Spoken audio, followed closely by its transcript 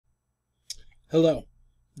Hello,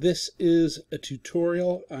 this is a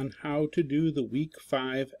tutorial on how to do the week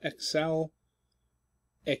 5 Excel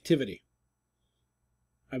activity.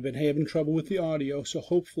 I've been having trouble with the audio, so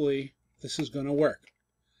hopefully this is going to work.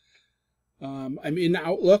 I'm in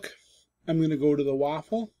Outlook. I'm going to go to the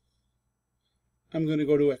waffle. I'm going to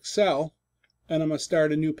go to Excel, and I'm going to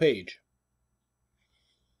start a new page.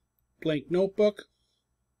 Blank notebook.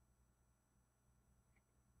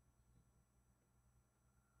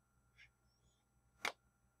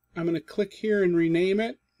 I'm going to click here and rename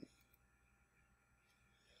it.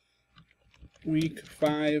 Week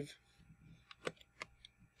 5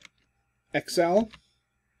 Excel.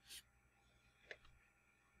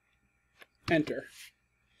 Enter.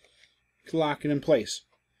 To lock it in place.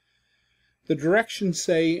 The directions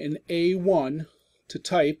say in A1 to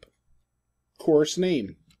type course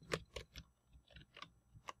name.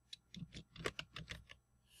 It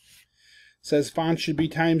says font should be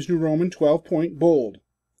Times New Roman 12 point bold.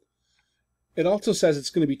 It also says it's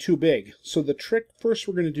going to be too big. So the trick first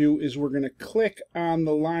we're going to do is we're going to click on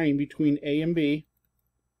the line between A and B,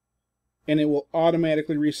 and it will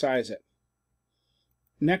automatically resize it.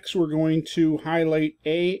 Next, we're going to highlight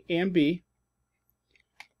A and B.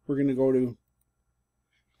 We're going to go to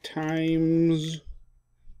Times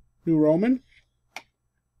New Roman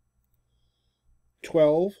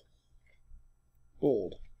 12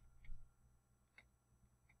 bold.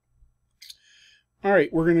 All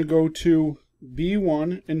right, we're going to go to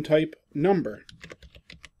B1 and type number.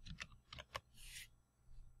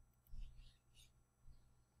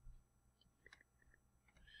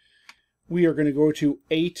 We are going to go to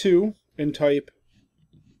A2 and type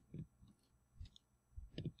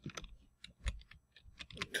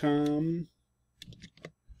COM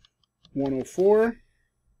 104.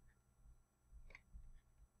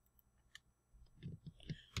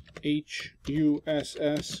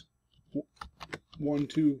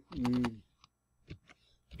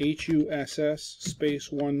 HUSS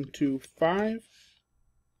space 125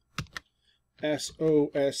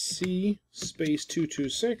 SOSC space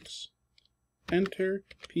 226. Enter.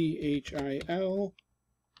 PHIL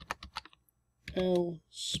L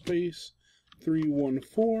space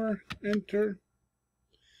 314. Enter.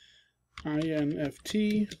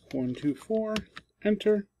 INFT 124.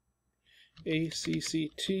 Enter.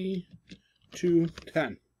 ACCT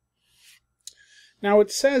 210. Now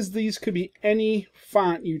it says these could be any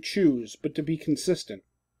font you choose, but to be consistent.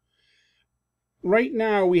 Right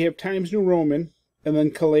now we have Times New Roman and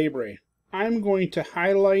then Calabre. I'm going to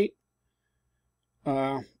highlight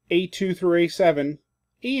A2 through A7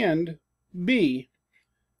 and B,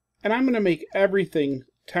 and I'm going to make everything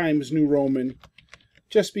Times New Roman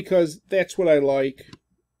just because that's what I like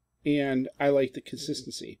and I like the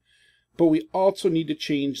consistency. But we also need to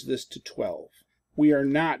change this to 12. We are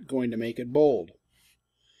not going to make it bold.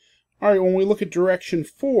 All right, when we look at direction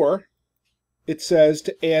 4, it says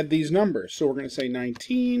to add these numbers. So we're going to say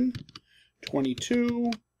 19,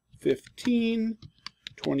 22, 15,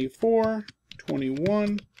 24,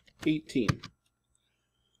 21, 18.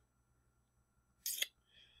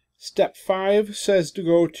 Step 5 says to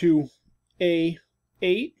go to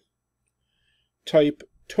A8, type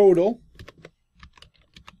total.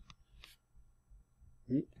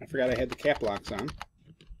 I forgot I had the cap locks on.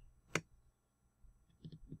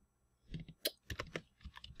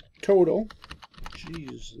 Total.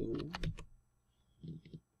 Jeez.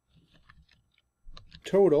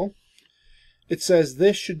 Total. It says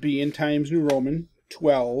this should be in Times New Roman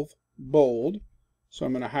 12 bold. So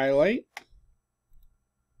I'm going to highlight.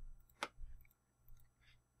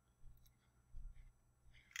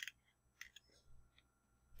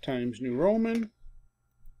 Times New Roman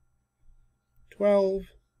 12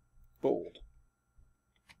 bold.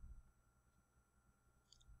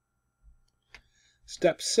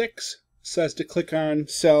 Step 6 says to click on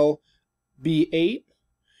cell B8,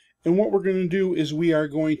 and what we're going to do is we are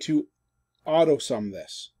going to auto sum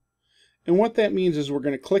this. And what that means is we're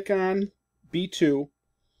going to click on B2,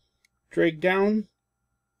 drag down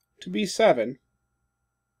to B7,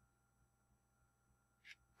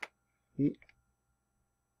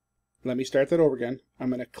 let me start that over again. I'm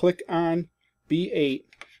going to click on B8,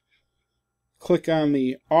 click on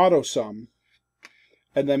the auto sum,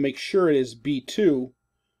 and then make sure it is B2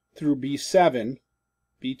 through B7,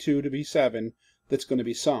 B2 to B7, that's going to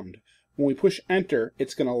be summed. When we push enter,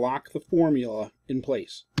 it's going to lock the formula in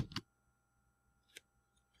place.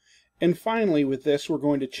 And finally, with this, we're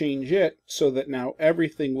going to change it so that now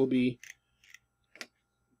everything will be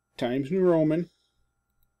Times New Roman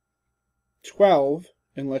 12,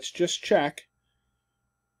 and let's just check.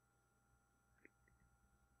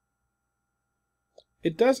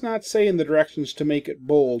 It does not say in the directions to make it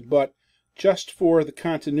bold, but just for the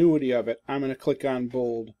continuity of it, I'm going to click on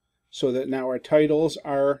bold so that now our titles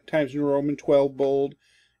are Times New Roman 12 bold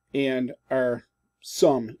and our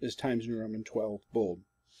sum is Times New Roman 12 bold.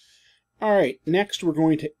 All right, next we're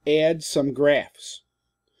going to add some graphs.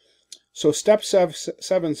 So step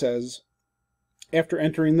 7 says, after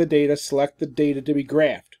entering the data, select the data to be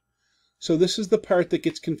graphed. So this is the part that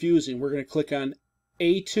gets confusing. We're going to click on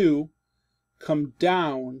A2, come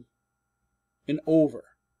down and over.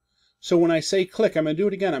 So when I say click, I'm going to do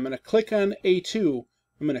it again. I'm going to click on A2.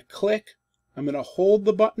 I'm going to click. I'm going to hold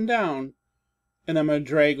the button down, and I'm going to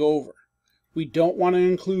drag over. We don't want to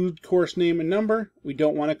include course name and number. We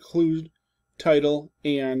don't want to include title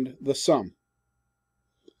and the sum.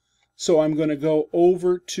 So I'm going to go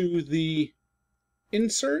over to the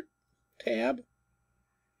Insert tab.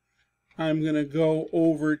 I'm going to go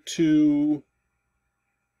over to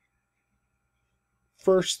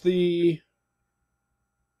first the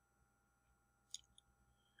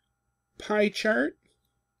pie chart,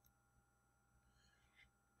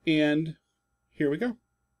 and here we go.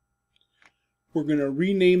 We're going to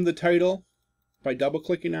rename the title by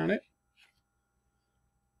double-clicking on it.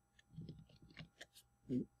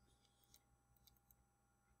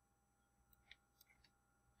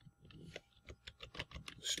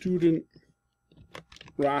 Student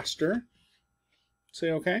roster. Say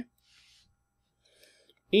OK.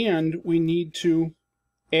 And we need to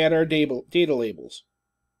add our data labels.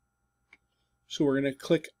 So we're going to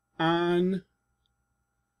click on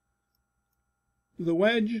the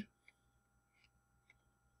wedge.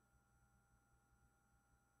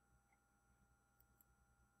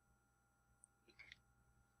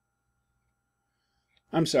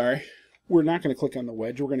 I'm sorry, we're not going to click on the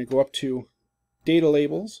wedge. We're going to go up to data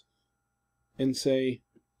labels and say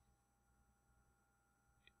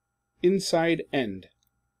inside end.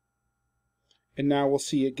 And now we'll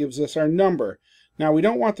see it gives us our number. Now we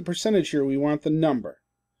don't want the percentage here, we want the number.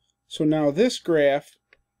 So now this graph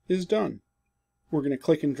is done. We're going to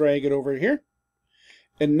click and drag it over here.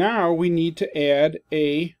 And now we need to add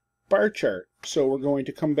a bar chart. So we're going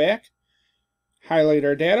to come back, highlight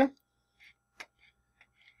our data,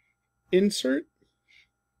 insert,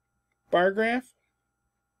 bar graph,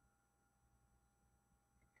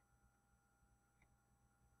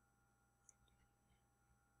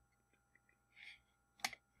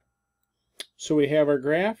 so we have our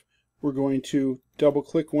graph. We're going to double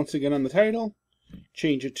click once again on the title,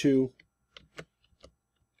 change it to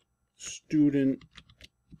student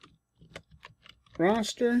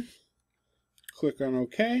roster, click on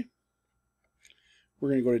OK. We're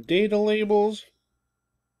going to go to data labels,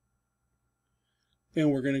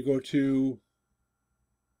 and we're going to go to,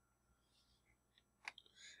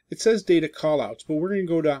 it says data callouts, but we're going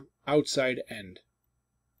to go to outside end.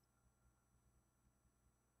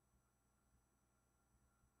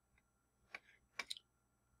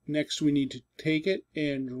 Next, we need to take it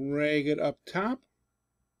and drag it up top.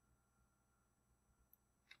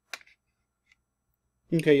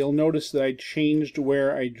 Okay, you'll notice that I changed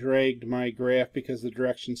where I dragged my graph because the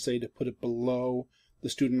directions say to put it below the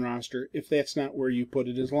student roster. If that's not where you put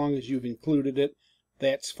it, as long as you've included it,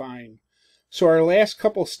 that's fine. So our last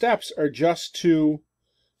couple steps are just to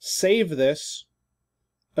save this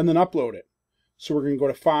and then upload it. So we're going to go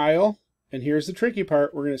to File, and here's the tricky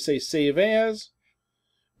part. We're going to say Save As.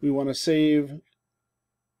 We want to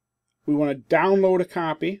download a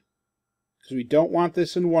copy, because we don't want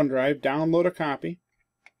this in OneDrive. Download a copy.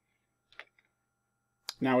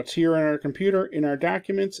 Now it's here on our computer, in our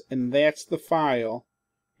documents, and that's the file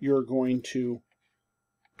you're going to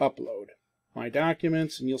upload. My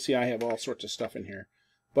documents, and you'll see I have all sorts of stuff in here.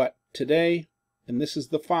 But today, and this is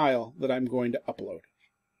the file that I'm going to upload.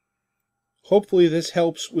 Hopefully this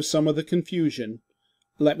helps with some of the confusion.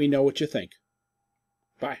 Let me know what you think.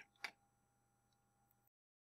 Bye.